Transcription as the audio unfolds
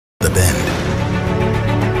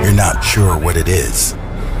not sure what it is,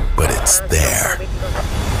 but it's there.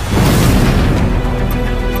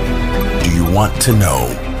 Do you want to know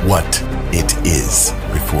what it is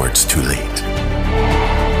before it's too late?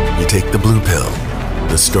 You take the blue pill,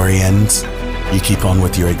 the story ends, you keep on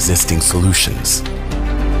with your existing solutions.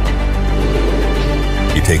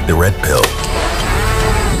 You take the red pill,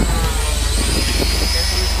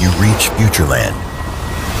 you reach Futureland.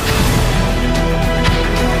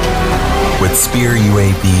 With Spear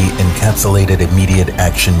UAV encapsulated immediate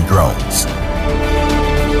action drones.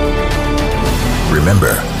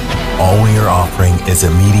 Remember, all we are offering is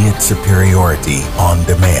immediate superiority on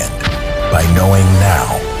demand by knowing now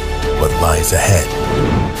what lies ahead.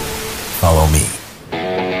 Follow me.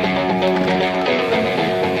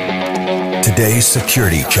 Today's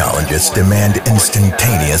security challenges demand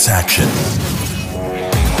instantaneous action.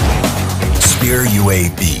 Spear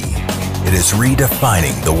UAV. It is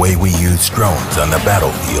redefining the way we use drones on the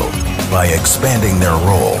battlefield by expanding their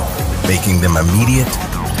role, making them immediate,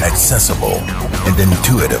 accessible, and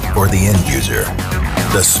intuitive for the end user.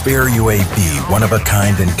 The Spear UAV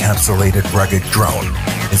one-of-a-kind encapsulated rugged drone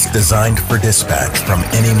is designed for dispatch from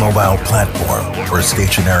any mobile platform or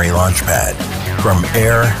stationary launch pad, from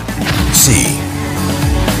air, sea,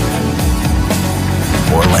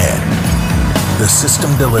 or land. The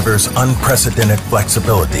system delivers unprecedented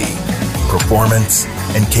flexibility, performance,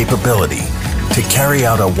 and capability to carry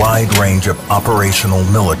out a wide range of operational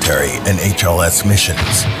military and HLS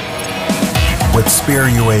missions. With Spear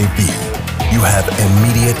UAV, you have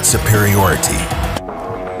immediate superiority.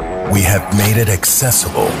 We have made it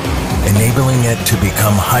accessible, enabling it to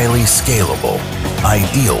become highly scalable,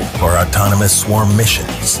 ideal for autonomous swarm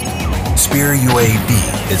missions. Spear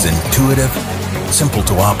UAV is intuitive, simple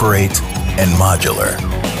to operate, and modular.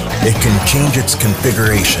 It can change its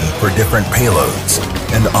configuration for different payloads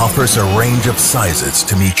and offers a range of sizes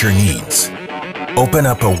to meet your needs. Open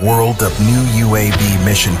up a world of new UAV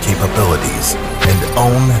mission capabilities and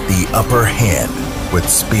own the upper hand with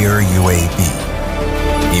Spear UAV.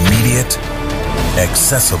 Immediate,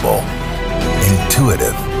 accessible,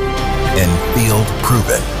 intuitive, and field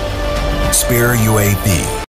proven. Spear UAV.